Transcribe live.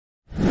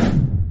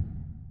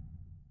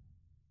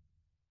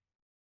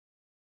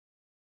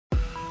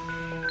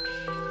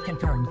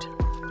Confirmed.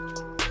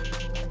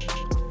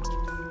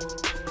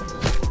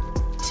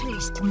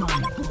 Taste my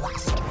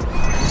blast.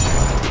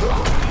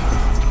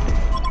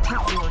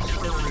 Power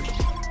third.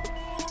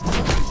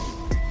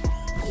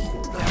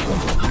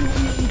 I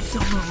need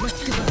some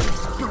molecular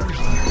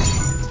dispersion.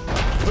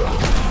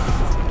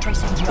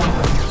 Tracing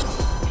geometry.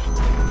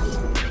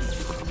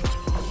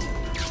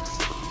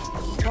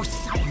 For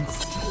science.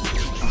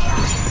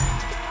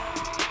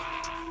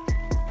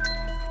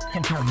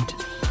 Confirmed.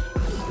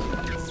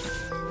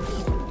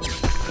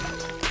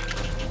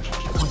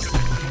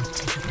 Pulsing with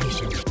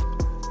anticipation.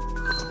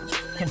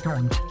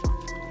 Confirmed.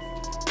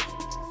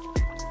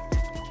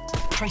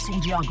 Tracing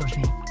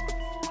geography.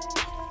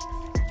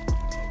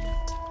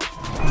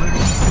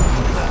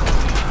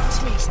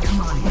 Taste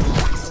my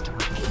blaster.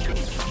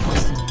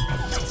 Pulsing with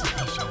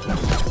anticipation.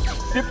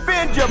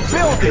 Defend your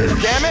building,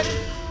 damn it!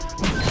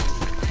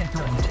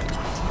 Confirmed.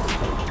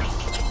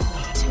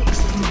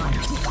 Taste my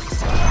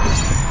blaster.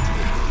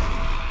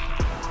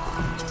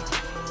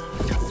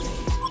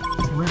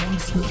 Running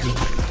smoothly.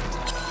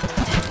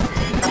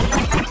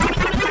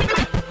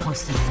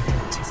 Pulsing with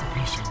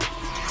anticipation.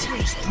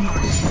 Taste my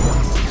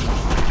blaster.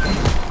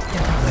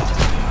 Confirmed.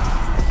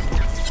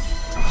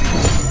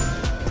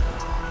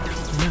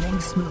 Running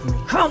smoothly.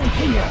 Come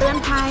here. เตือน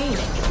ภัย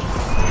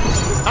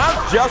I'm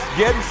just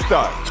getting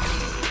started.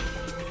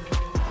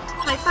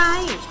 ถอยไป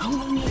Who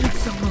needs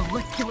some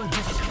molecular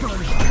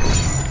dispersion?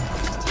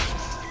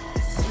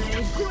 Say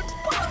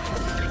goodbye.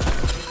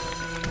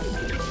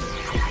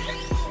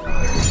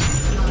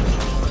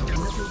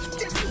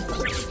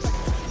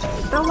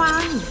 ระวั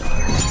ง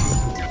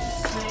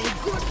Say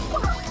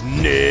goodbye.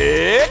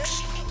 Next!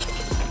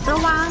 ระ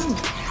วัง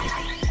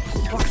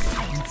For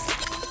science.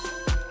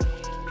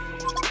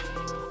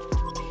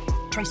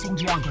 Tracing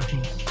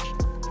geography.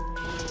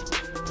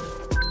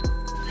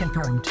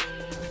 Confirmed.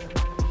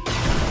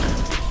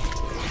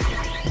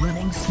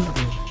 Running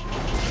smoothly.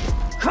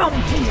 Come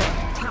here.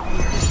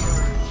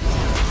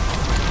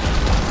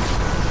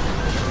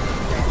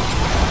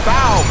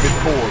 Bow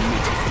before me.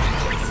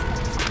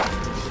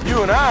 You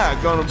and I are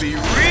gonna be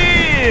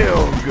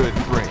real good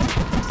friends.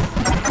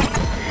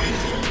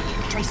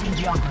 Tracing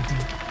geography.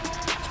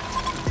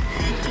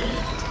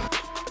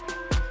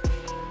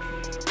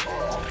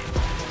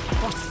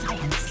 For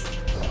science.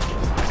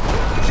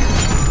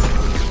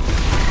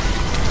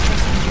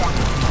 Tracing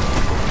geography.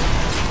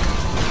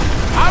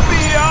 I'll be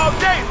here all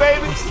day,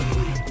 baby. Pulsing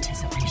with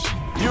anticipation.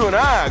 You and I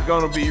are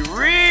gonna be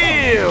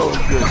real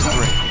good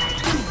friends.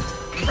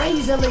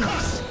 Razor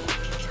leaps.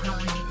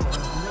 Time for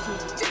a little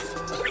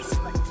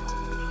displacement.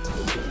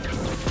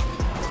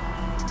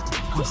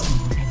 Pulsing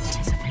with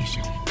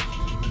anticipation.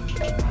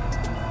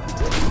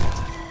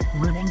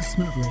 Running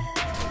smoothly.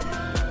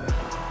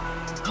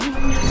 Who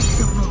needs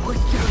some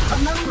molecular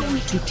dispersion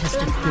to test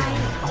a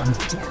theory on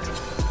death?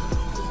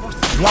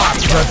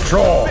 Watch the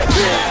troll.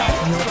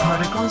 Your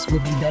particles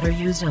will be better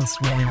used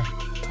elsewhere.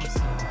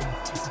 Pulsing with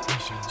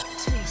anticipation.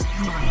 Taste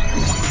my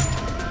blast.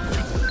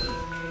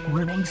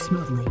 Running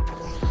smoothly.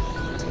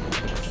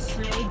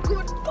 Say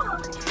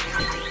goodbye.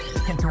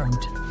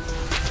 Confirmed.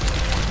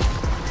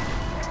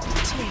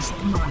 Taste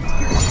my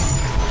blast.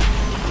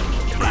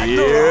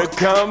 Here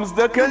comes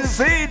the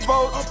concede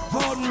boat.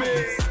 Upon me!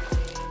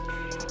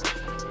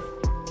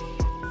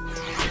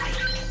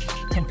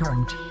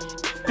 Confirmed.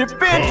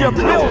 Defend your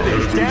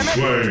building, damn it.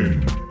 Slain.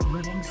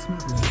 Running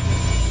smoothly.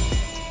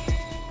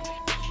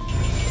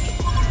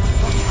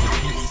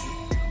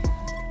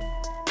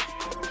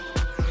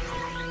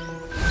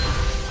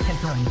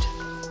 Confirmed.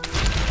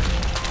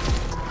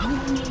 Who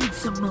needs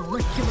some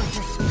molecular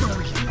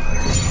dispersion?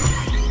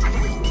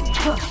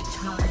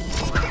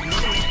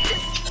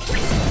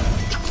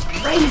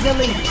 Razor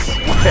leaps.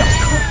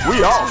 We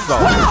all saw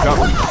this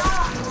coming.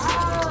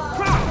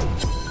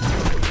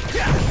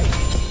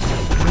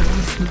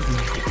 Running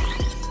smoothly.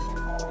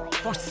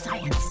 For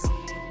science.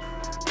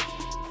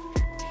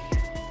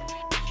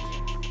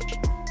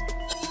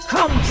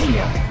 Come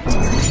here.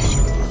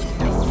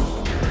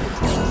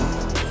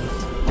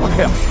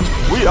 Well,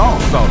 we all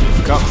saw this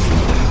coming.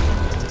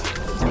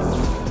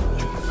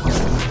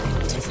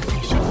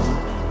 Anticipation.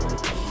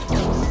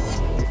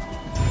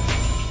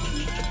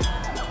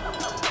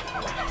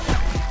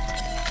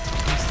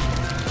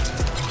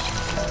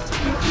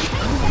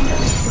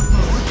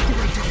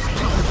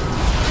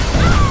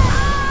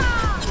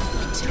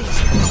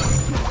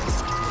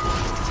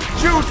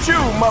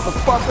 Choo-choo,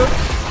 motherfucker.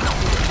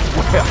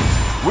 Well,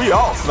 we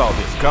all saw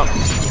this coming.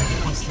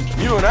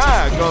 You and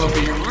I are gonna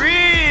be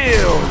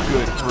real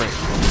good friends.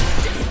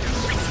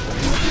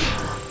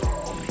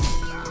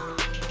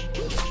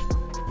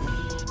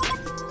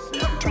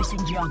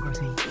 Tracing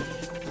geography.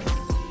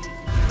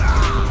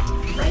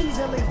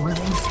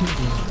 Running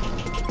smoothly.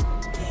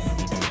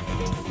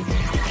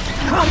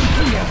 Come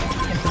here.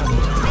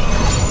 Confirmed.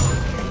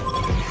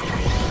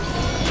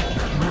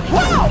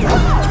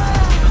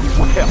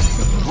 Well,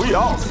 we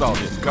all saw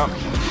this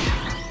coming.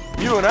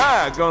 You and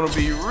I are gonna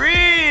be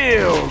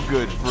real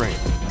good friends.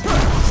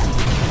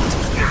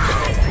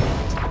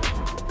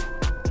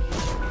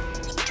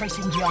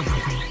 Tracing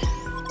geography.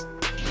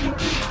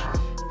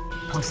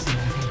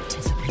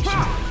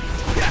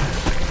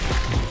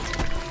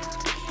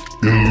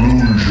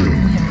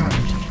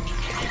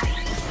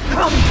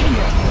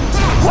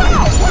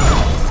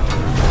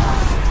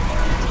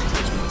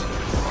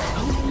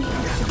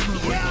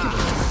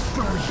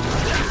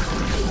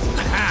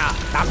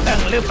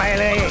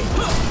 เลย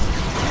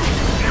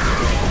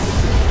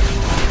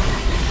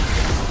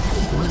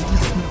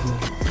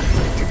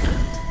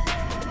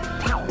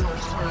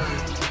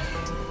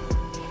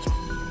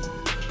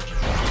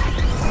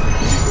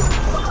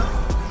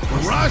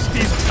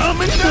Frosty's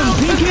coming down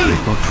tonight.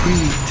 For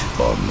treat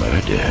or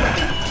murder.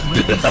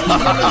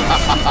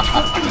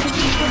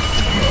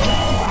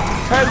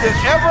 Has it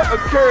ever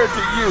occurred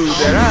to you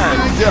that I'm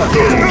just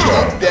too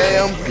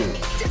damn good?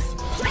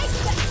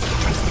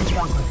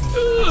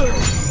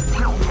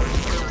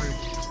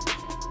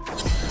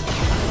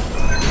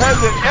 Has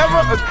it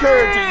ever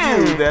occurred to you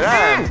that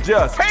I'm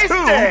just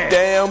too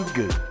damn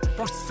good?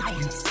 For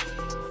science.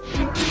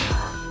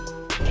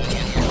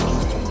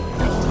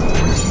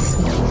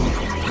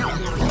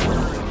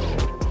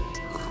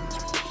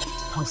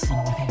 Pulsing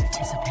with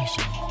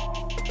anticipation.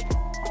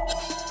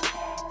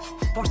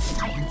 For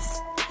science.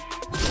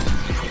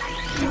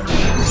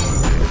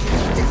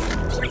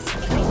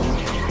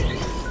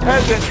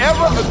 Has it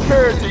ever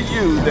occurred to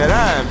you that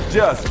I'm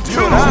just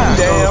too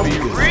damn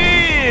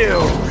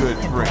real good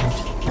friend?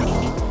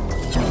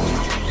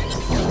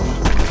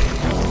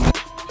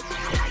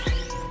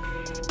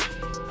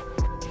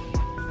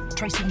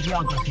 Tracing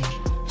geography.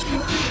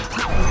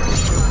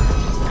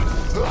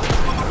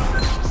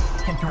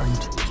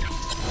 Confirmed.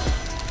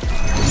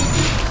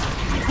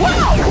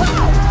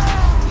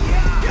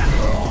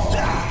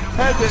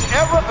 Has it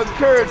ever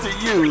occurred to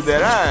you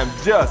that I'm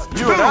just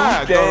too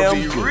damn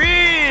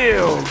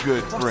real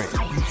good friend?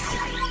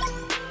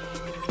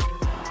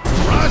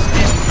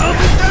 Frosty's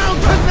coming down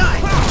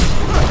tonight.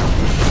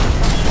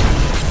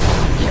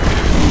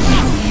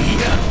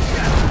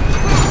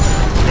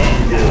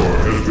 Condor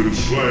has been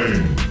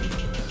slain.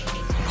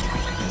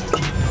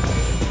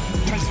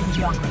 Tracing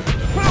geography.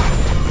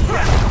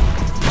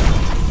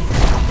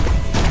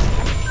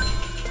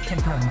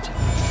 Confirmed.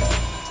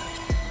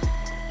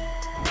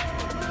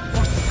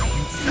 For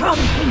science.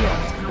 Come here.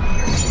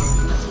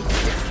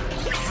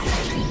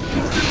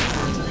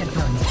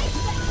 Confirmed.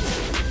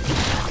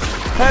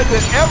 Has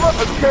it ever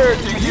occurred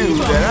to you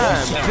that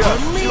I'm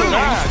just too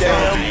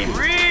damn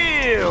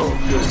real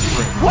good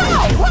friend?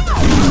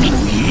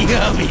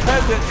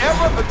 Has it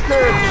ever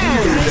occurred to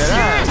you that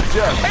I'm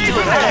just too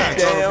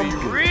damn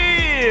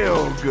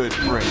real good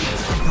friend?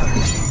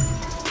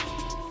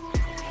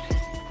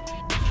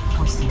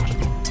 Pulsing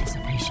with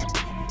anticipation.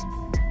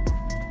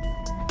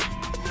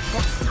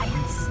 For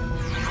science.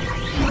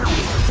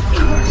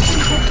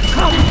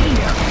 Come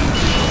here.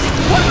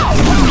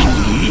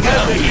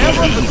 Has it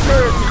ever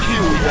occurred to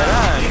you that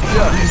I'm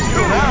just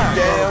too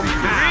damn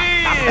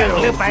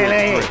real good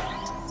friend?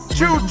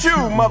 Choo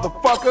choo,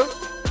 motherfucker!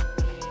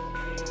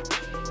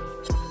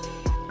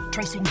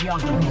 Tracing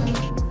geography.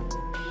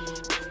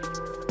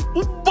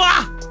 อุ๊บบ้า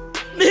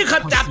นี่ข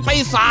จัดไป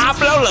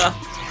3แล้วเหรอ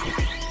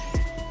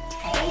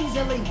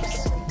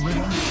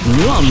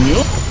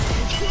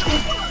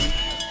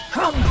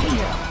Come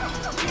here.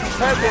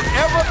 Has it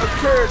ever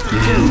occurred to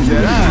you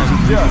that I'm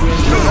just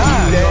too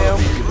damn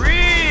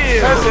real?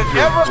 Has it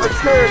ever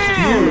occurred to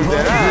you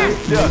that I'm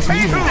just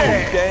too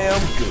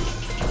damn good?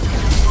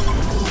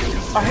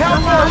 A hell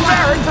of a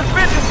marriage has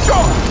been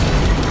destroyed!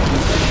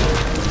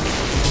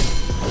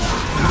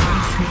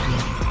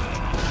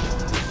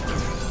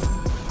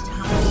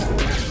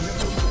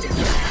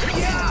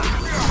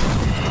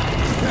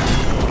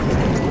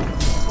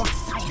 For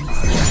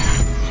science.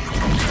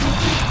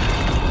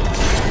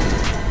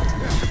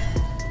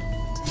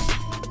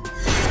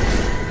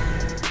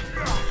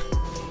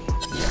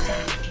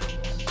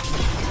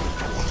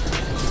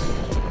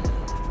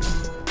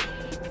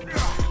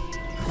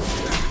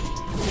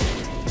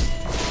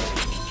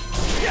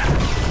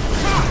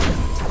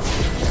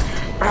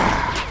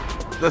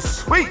 The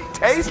sweet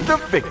taste of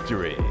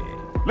victory.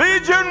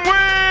 Legion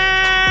wins!